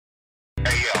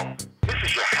Hey yo, this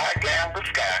is your high guy in the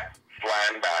sky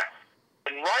flying by.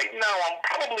 And right now I'm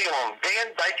probably on Van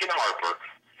Dyke and Harper,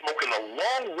 smoking a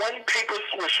long one-paper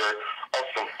swisher of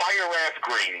some fire-ass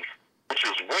greens, which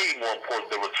is way more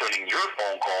important than returning your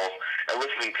phone calls and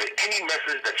listening to any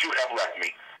message that you have left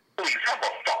me. Please have a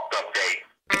fucked up day.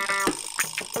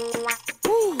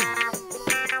 Woo.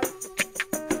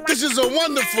 This is a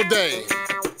wonderful day.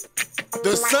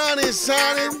 The sun is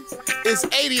shining. It's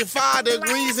 85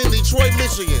 degrees in Detroit,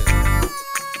 Michigan.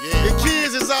 Yeah. The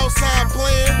kids is outside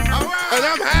playing, and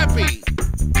I'm happy.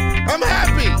 I'm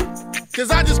happy, because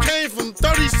I just came from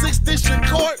 36th District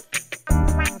Court,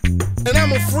 and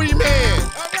I'm a free man.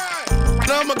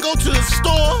 And I'm going to go to the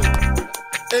store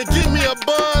and get me a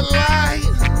Bud Light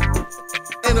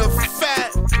and a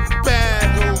fat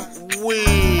bag of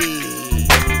weed.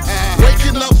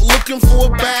 Waking up looking for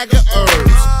a bag of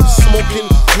herbs. Smoking,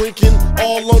 drinking,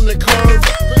 all on the curb.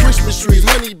 Christmas trees,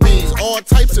 honeybees, all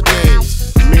types of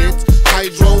names. Mint,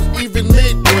 hydros, even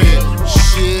mid-grade.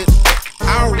 Shit,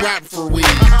 I'll rap for weed.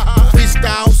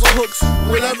 Freestyles, hooks,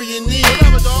 whatever you need.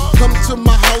 Come to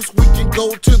my house, we can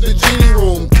go to the genie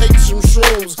room. Take some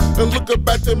shrooms and look up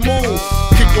at the moon.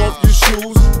 Kick off your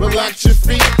shoes, relax your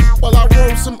feet, while I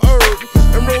roll some herb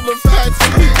and roll a fat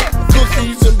sweet.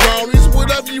 Cookies and brownies,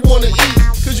 whatever you wanna eat.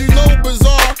 Cause you know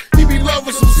Bizzare, he be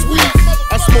loving some sweet.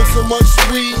 I smoke so much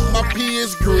weed, my pee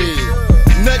is green.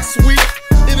 Next week,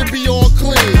 it'll be all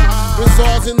clean.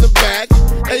 Bizzare's in the back,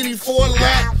 84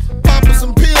 lap, popping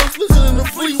some pills, listening to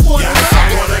Fleetwood Mac. Yes,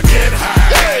 I wanna get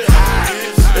high,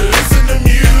 high, and listen to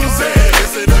music,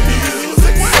 listen to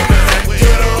music. Some of that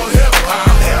ghetto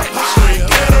hip-hop, straight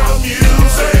ghetto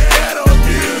music, ghetto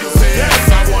music. Yes,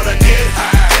 I wanna get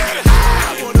high,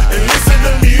 high, and listen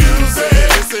to music,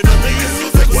 listen to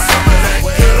music. Some of that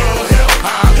ghetto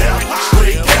hip-hop,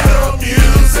 straight ghetto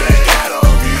music, ghetto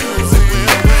music.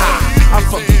 I'm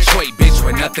from Detroit, bitch,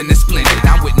 where nothing is splendid.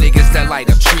 I'm with niggas that light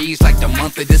up trees like the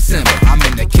month of December. I'm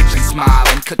in the kitchen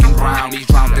smiling, cooking brownies,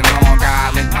 drowned in Long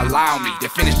Island. Allow me to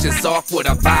finish this off with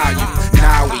a volume.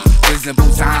 Now we resemble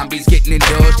zombies, getting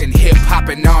indulged in hip-hop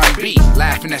and R&B,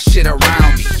 laughing at shit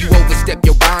around me. You overstep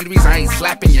your boundaries, I ain't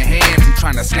slapping your hands. I'm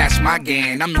trying to snatch my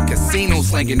gan. I'm in casinos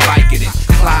slinging Vicodin,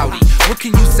 cloudy. What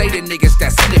can you say to niggas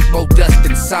that sniff more dust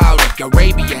than Saudi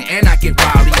Arabia? And I get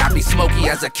rowdy, I be smoky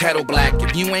as a kettle black.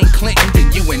 If you ain't Clinton,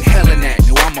 then you ain't hellin' that.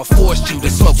 No, I'ma force you to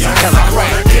smoke some hella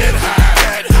crack. I wanna get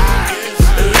high, high,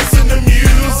 and listen to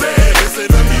music, listen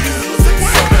to music.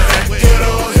 Some of that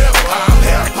ghetto hip-hop,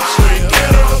 straight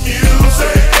ghetto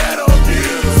music, ghetto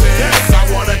music. Yes, I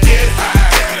wanna get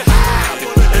high, high,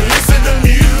 and listen to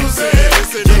music,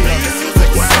 listen to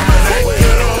music. Some of that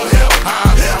ghetto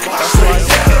hip-hop, straight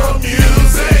ghetto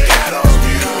music, ghetto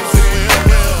music.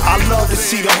 I love to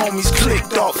see the homies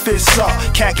clicked up, fists up,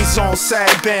 khakis on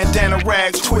sag, bandana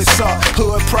rags, twist up,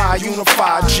 hood pride,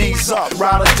 unified, G's up,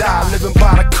 ride or die, living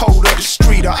by the code of the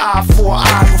street, a eye for an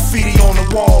eye, graffiti on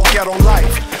the wall, ghetto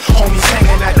life, homies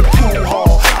hanging at the pool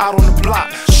hall, out on the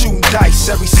block, shooting dice,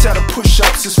 every set of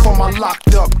push-ups is for my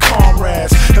locked up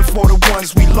comrades, and for the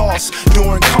ones we lost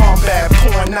during combat,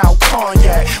 pouring out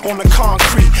cognac on the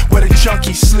concrete, where the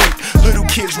junkies sleep, little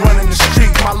kids running the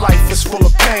street, my life is full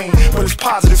of pain, but it's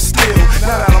positive still,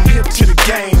 now that I'm hip to the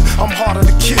game, I'm harder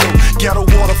to kill, ghetto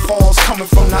waterfalls coming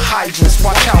from the hydrants,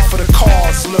 watch out for the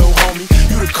cars, little homie,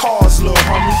 you the cars, little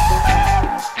homie,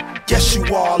 yes you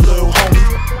are, little homie,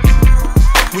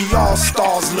 we all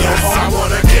stars, little Yes, homie. I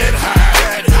wanna get high.